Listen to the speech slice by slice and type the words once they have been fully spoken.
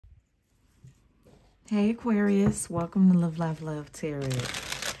Hey Aquarius, welcome to Live, Laugh, Love Tarot.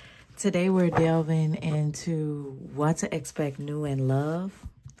 Today we're delving into what to expect new in love,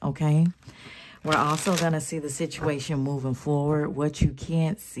 okay? We're also going to see the situation moving forward, what you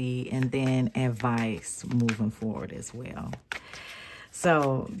can't see, and then advice moving forward as well.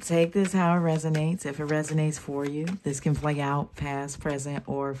 So take this how it resonates. If it resonates for you, this can play out past, present,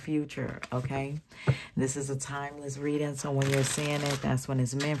 or future, okay? This is a timeless reading, so when you're seeing it, that's when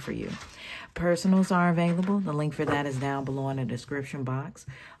it's meant for you. Personals are available. The link for that is down below in the description box.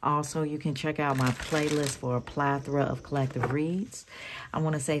 Also, you can check out my playlist for a plethora of collective reads. I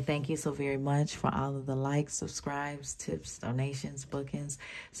want to say thank you so very much for all of the likes, subscribes, tips, donations, bookings,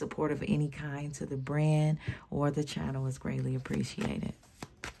 support of any kind to the brand or the channel is greatly appreciated.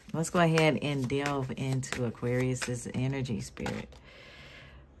 Let's go ahead and delve into Aquarius's energy, spirit.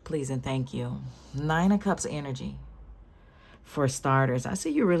 Please and thank you. 9 of Cups energy. For starters, I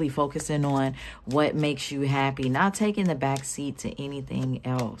see you really focusing on what makes you happy, not taking the back seat to anything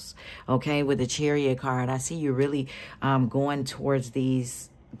else. Okay, with the Chariot card, I see you really going towards these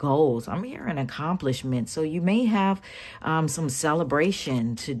goals. I'm hearing accomplishment. So you may have some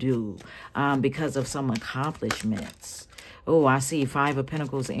celebration to do because of some accomplishments. Oh, I see 5 of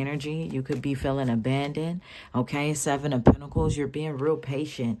Pentacles energy. You could be feeling abandoned. Okay, 7 of Pentacles. You're being real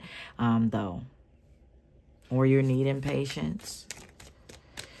patient though. Or you're needing patience.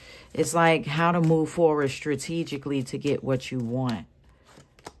 It's like how to move forward strategically to get what you want.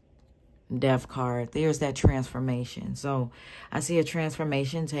 Death card. There's that transformation. So I see a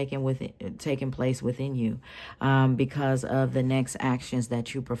transformation taking place within you because of the next actions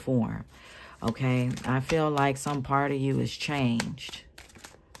that you perform. Okay. I feel like some part of you is changed.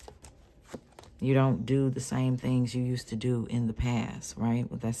 You don't do the same things you used to do in the past, right?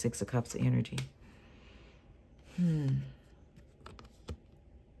 With that 6 of Cups energy.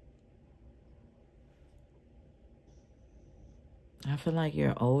 I feel like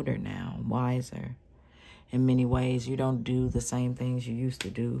you're older now, wiser. In many ways, you don't do the same things you used to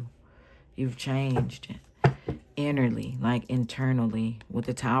do. You've changed innerly, like internally. With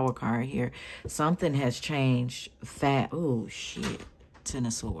the Tower card here, something has changed. Oh, shit. 10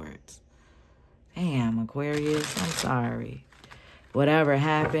 of Swords. Damn, Aquarius, I'm sorry. Whatever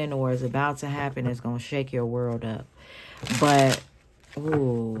happened or is about to happen is going to shake your world up. But,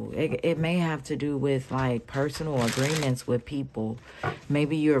 ooh, it may have to do with, like, personal agreements with people.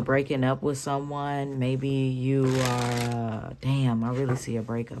 Maybe you're breaking up with someone. Maybe you are, damn, I really see a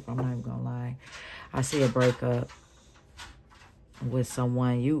breakup. I'm not even going to lie. I see a breakup with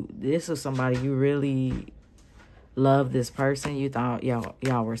someone. This is somebody you really love this person. You thought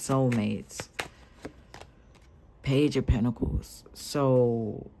y'all were soulmates. Page of Pentacles.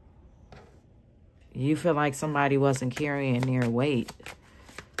 So you feel like somebody wasn't carrying their weight.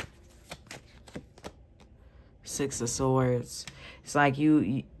 6 of Swords. It's like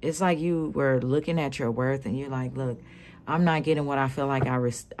you were looking at your worth and you're like, look, I'm not getting what I feel like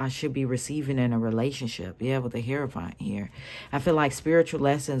I should be receiving in a relationship. Yeah, with the Hierophant here. I feel like spiritual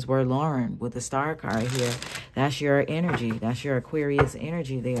lessons were learned with the Star card here. That's your energy. That's your Aquarius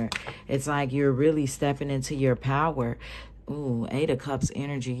energy there. It's like you're really stepping into your power. Ooh, 8 of Cups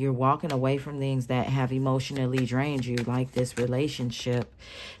energy. You're walking away from things that have emotionally drained you, like this relationship.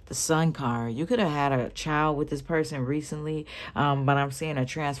 The Sun card. You could have had a child with this person recently, but I'm seeing a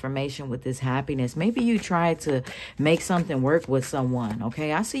transformation with this happiness. Maybe you tried to make something work with someone,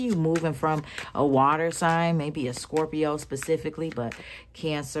 okay? I see you moving from a water sign, maybe a Scorpio specifically, but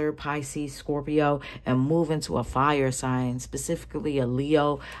Cancer, Pisces, Scorpio, and moving to a fire sign, specifically a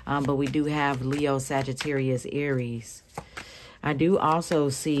Leo, but we do have Leo, Sagittarius, Aries. I do also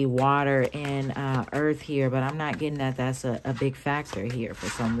see water and earth here, but I'm not getting that that's a big factor here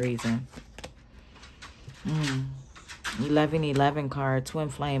for some reason. 11 card, twin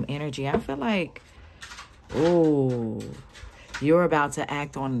flame energy. I feel like, oh, you're about to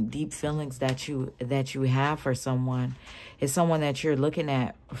act on deep feelings that you have for someone. It's someone that you're looking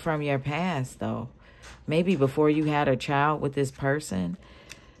at from your past, though. Maybe before you had a child with this person.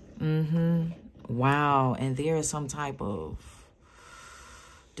 Wow. And there is some type of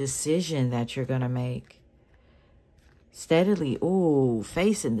decision that you're going to make. Steadily, ooh,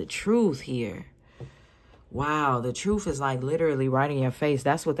 facing the truth here. Wow, the truth is like literally right in your face.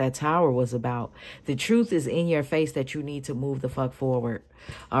 That's what that Tower was about. The truth is in your face that you need to move the fuck forward.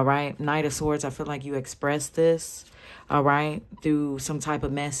 All right, Knight of Swords, I feel like you expressed this, all right, through some type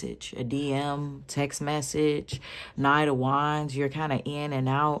of message, a DM, text message. Knight of Wands, you're kind of in and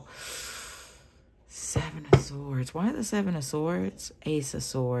out. 7 of Swords. Why the 7 of Swords? Ace of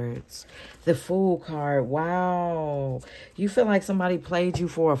Swords. The Fool card. Wow. You feel like somebody played you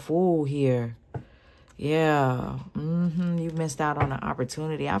for a fool here. Yeah. You missed out on an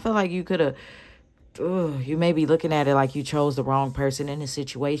opportunity. I feel like you could have, you may be looking at it like you chose the wrong person in the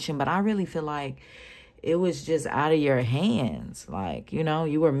situation, but I really feel like it was just out of your hands. Like, you know,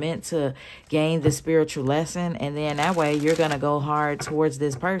 you were meant to gain the spiritual lesson, and then that way you're going to go hard towards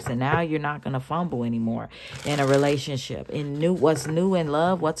this person. Now you're not going to fumble anymore in a relationship. What's new in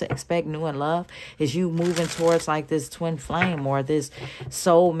love, what to expect new in love is you moving towards like this twin flame or this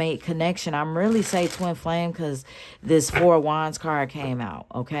soulmate connection. I'm really say twin flame because this 4 of Wands card came out,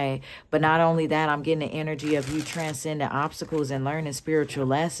 okay? But not only that, I'm getting the energy of you transcending obstacles and learning spiritual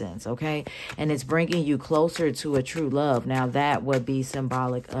lessons, okay? And it's bringing you closer to a true love. Now that would be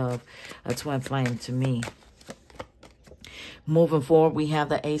symbolic of a twin flame to me. Moving forward, we have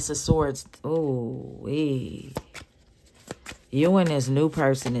the Ace of Swords. Ooh, you and this new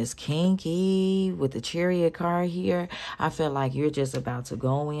person is kinky with the Chariot card here. I feel like you're just about to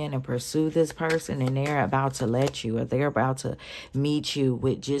go in and pursue this person, and they're about to let you, or they're about to meet you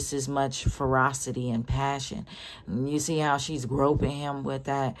with just as much ferocity and passion. And you see how she's groping him with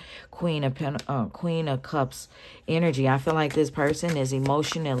that Queen of Cups energy. I feel like this person is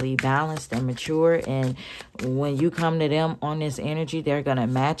emotionally balanced and mature, and when you come to them on this energy, they're going to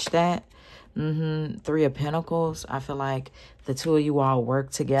match that. 3 of Pentacles. I feel like the two of you all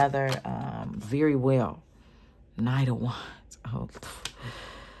work together very well. Knight of Wands. Oh.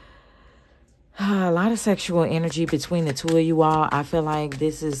 A lot of sexual energy between the two of you all. I feel like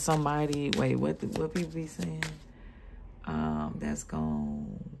this is somebody. Wait, what people be saying? That's gonna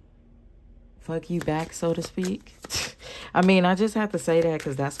fuck you back, so to speak. I mean, I just have to say that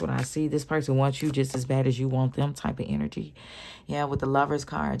because that's what I see. This person wants you just as bad as you want them, type of energy. Yeah, with the Lovers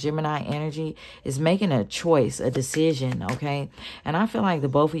card. Gemini energy is making a choice, a decision, okay? And I feel like the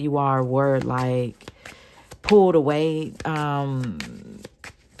both of you were like pulled away,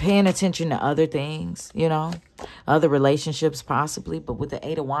 paying attention to other things, you know, other relationships possibly. But with the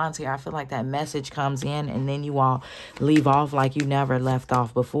 8 of Wands here, I feel like that message comes in and then you all leave off like you never left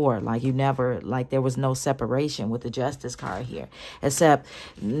off before. Like you never, like there was no separation with the Justice card here. Except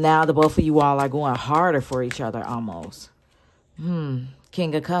now the both of you all are going harder for each other almost.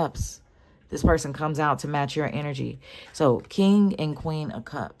 King of Cups. This person comes out to match your energy. So King and Queen of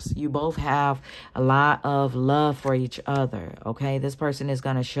Cups. You both have a lot of love for each other, okay? This person is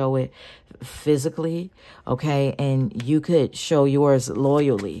going to show it physically, okay? And you could show yours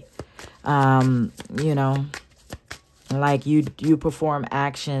loyally. You know, like you perform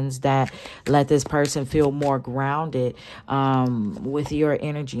actions that let this person feel more grounded with your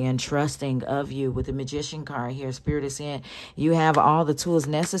energy and trusting of you. With the Magician card here, Spirit is saying you have all the tools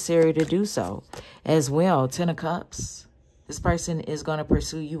necessary to do so as well. 10 of Cups. This person is going to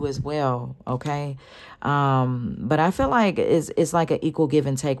pursue you as well, okay? But I feel like it's like an equal give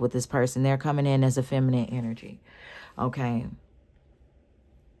and take with this person. They're coming in as a feminine energy, okay?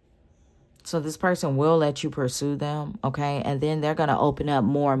 So this person will let you pursue them, okay? And then they're going to open up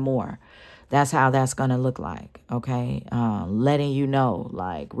more and more. That's how that's going to look like, okay? Letting you know,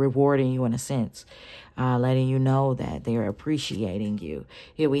 like rewarding you in a sense. Letting you know that they're appreciating you.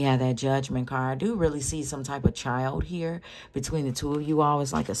 Here we have that Judgment card. I do really see some type of child here between the two of you all.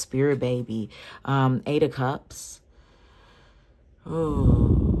 It's like a spirit baby. 8 of Cups.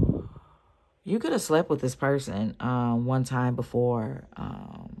 Ooh. You could have slept with this person one time before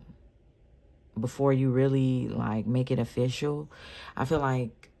you really like make it official. I feel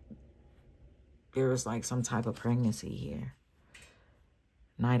like there was like some type of pregnancy here.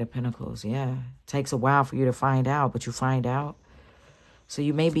 Knight of Pentacles, yeah. Takes a while for you to find out, but you find out. So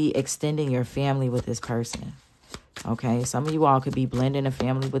you may be extending your family with this person. Okay, some of you all could be blending a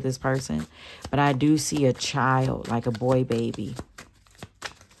family with this person. But I do see a child, like a boy baby.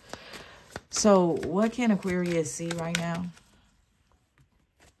 So what can Aquarius see right now?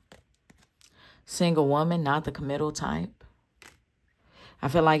 Single woman, not the committal type. I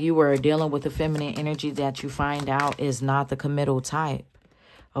feel like you were dealing with the feminine energy that you find out is not the committal type.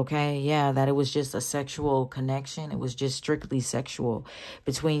 Okay, yeah, that it was just a sexual connection. It was just strictly sexual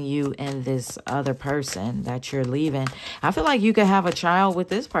between you and this other person that you're leaving. I feel like you could have a child with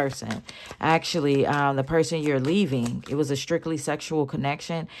this person. Actually, the person you're leaving, it was a strictly sexual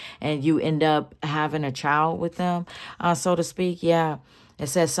connection and you end up having a child with them, so to speak. Yeah. It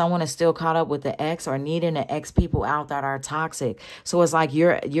says someone is still caught up with the ex or needing the ex people out that are toxic. So it's like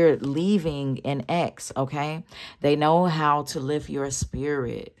you're leaving an ex, okay? They know how to lift your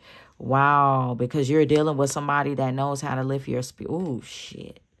spirit. Wow, because you're dealing with somebody that knows how to lift your spirit. Ooh,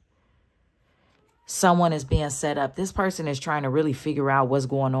 shit. someone is being set up. This person is trying to really figure out what's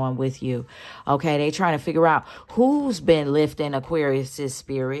going on with you. Okay, they trying to figure out who's been lifting Aquarius's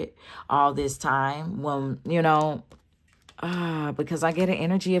spirit all this time. When, you know, because I get an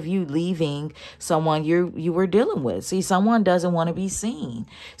energy of you leaving someone you were dealing with. See, someone doesn't want to be seen.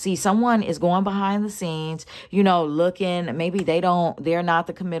 See, someone is going behind the scenes, you know, looking, maybe they're not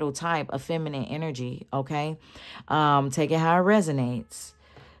the committal type of feminine energy. Okay. Take it how it resonates.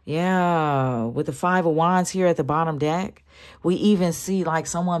 Yeah. With the 5 of Wands here at the bottom deck, we even see like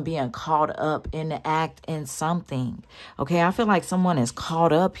someone being caught up in the act in something. Okay. I feel like someone is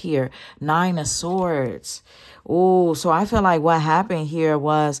caught up here. 9 of Swords. Oh, so I feel like what happened here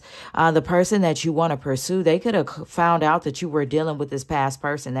was the person that you want to pursue, they could have found out that you were dealing with this past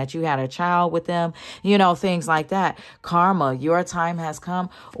person, that you had a child with them, you know, things like that. Karma, your time has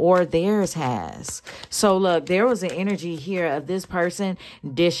come, or theirs has. So look, there was an energy here of this person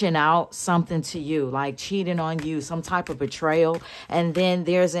dishing out something to you, like cheating on you, some type of betrayal. And then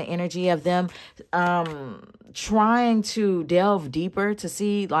there's an energy of them trying to delve deeper to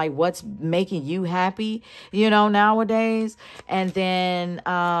see like what's making you happy, you know, nowadays. And then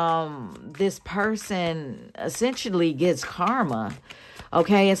this person essentially gets karma.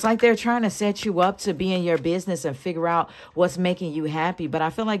 Okay, it's like they're trying to set you up to be in your business and figure out what's making you happy. But I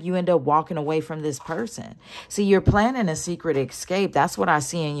feel like you end up walking away from this person. See, you're planning a secret escape. That's what I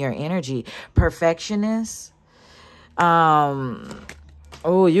see in your energy. Perfectionist.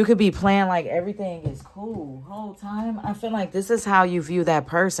 Oh, you could be playing like everything is cool whole time. I feel like this is how you view that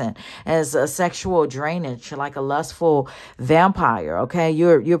person, as a sexual drainage, like a lustful vampire. Okay,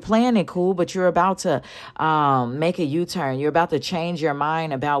 you're playing it cool, but you're about to make a U-turn. You're about to change your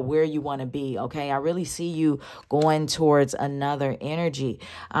mind about where you want to be. Okay, I really see you going towards another energy.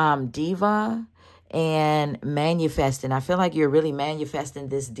 Diva and manifesting. I feel like you're really manifesting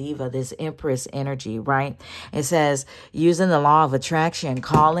this diva, this empress energy, right? It says using the law of attraction,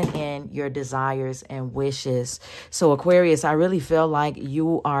 calling in your desires and wishes. So Aquarius, I really feel like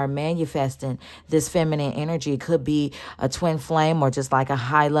you are manifesting this feminine energy. Could be a twin flame or just like a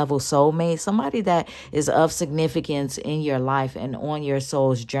high level soulmate, somebody that is of significance in your life and on your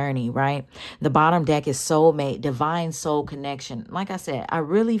soul's journey, right? The bottom deck is soulmate, divine soul connection. Like I said, I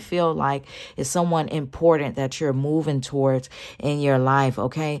really feel like it's someone important that you're moving towards in your life.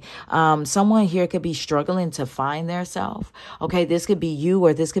 Okay. Someone here could be struggling to find their self. Okay. This could be you,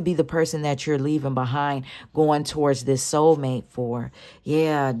 or this could be the person that you're leaving behind, going towards this soulmate for.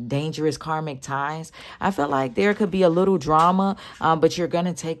 Yeah. Dangerous karmic ties. I feel like there could be a little drama, but you're going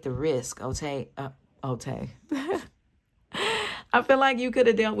to take the risk. Okay. I feel like you could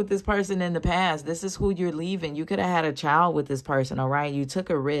have dealt with this person in the past. This is who you're leaving. You could have had a child with this person, all right? You took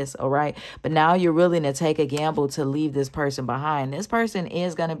a risk, all right? But now you're willing to take a gamble to leave this person behind. This person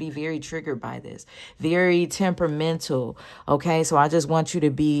is going to be very triggered by this, very temperamental, okay? So I just want you to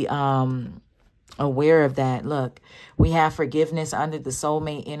be aware of that. Look, we have forgiveness under the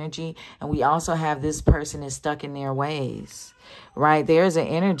soulmate energy, and we also have this person is stuck in their ways, right? There's an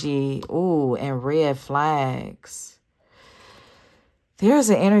energy, ooh, and red flags.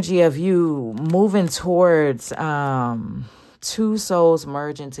 There's an energy of you moving towards two souls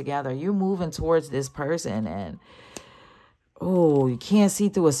merging together. You're moving towards this person, and oh, you can't see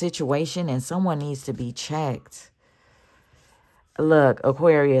through a situation, and someone needs to be checked. Look,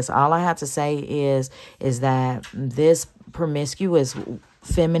 Aquarius, all I have to say is that this promiscuous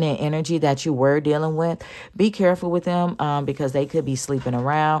feminine energy that you were dealing with, be careful with them because they could be sleeping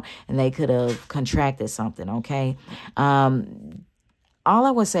around and they could have contracted something, okay? All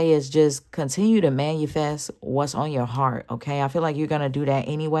I would say is just continue to manifest what's on your heart, okay? I feel like you're going to do that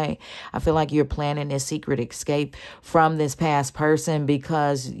anyway. I feel like you're planning this secret escape from this past person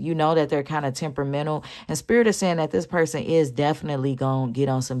because you know that they're kind of temperamental. And Spirit is saying that this person is definitely going to get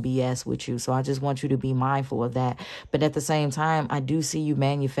on some BS with you. So I just want you to be mindful of that. But at the same time, I do see you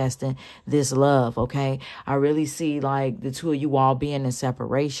manifesting this love, okay? I really see like the two of you all being in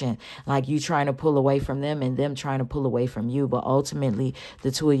separation, like you trying to pull away from them and them trying to pull away from you. But ultimately,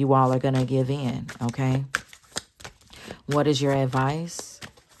 the two of you all are going to give in, okay? What is your advice?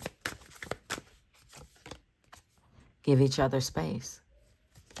 Give each other space.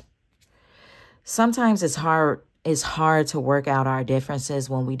 Sometimes it's hard to work out our differences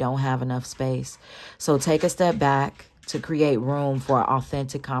when we don't have enough space. So take a step back to create room for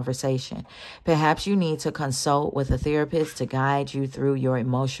authentic conversation. Perhaps you need to consult with a therapist to guide you through your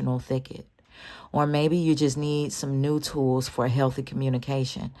emotional thicket. Or maybe you just need some new tools for healthy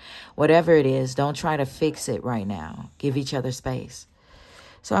communication. Whatever it is, don't try to fix it right now. Give each other space.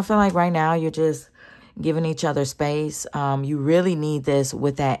 So I feel like right now you're just giving each other space. You really need this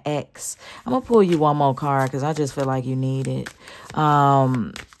with that ex. I'm going to pull you one more card because I just feel like you need it.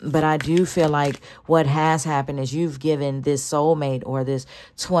 But I do feel like what has happened is you've given this soulmate or this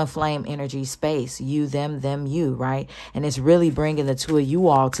twin flame energy space. You, them, you, right? And it's really bringing the two of you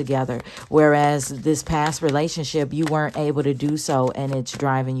all together. Whereas this past relationship, you weren't able to do so, and it's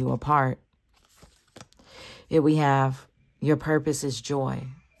driving you apart. Here we have, your purpose is joy.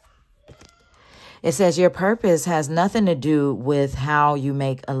 It says your purpose has nothing to do with how you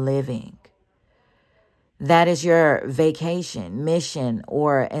make a living. That is your vacation, mission,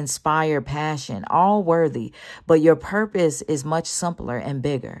 or inspired passion, all worthy. But your purpose is much simpler and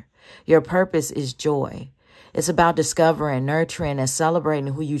bigger. Your purpose is joy. It's about discovering, nurturing, and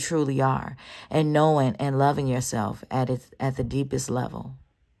celebrating who you truly are, and knowing and loving yourself at the deepest level.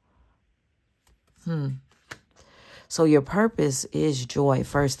 So your purpose is joy,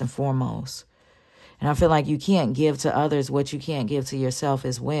 first and foremost. And I feel like you can't give to others what you can't give to yourself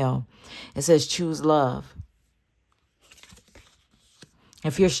as well. It says choose love.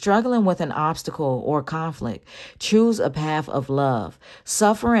 If you're struggling with an obstacle or conflict, choose a path of love.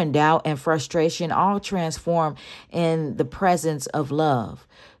 Suffering, doubt, and frustration all transform in the presence of love.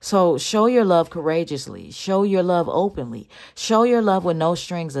 So show your love courageously. Show your love openly. Show your love with no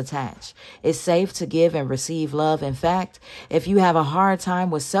strings attached. It's safe to give and receive love. In fact, if you have a hard time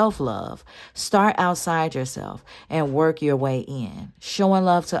with self-love, start outside yourself and work your way in. Showing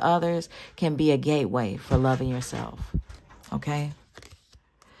love to others can be a gateway for loving yourself. Okay?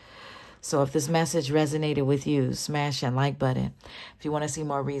 So if this message resonated with you, smash that like button. If you want to see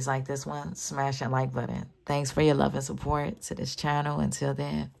more reads like this one, smash that like button. Thanks for your love and support to this channel. Until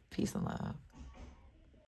then, peace and love.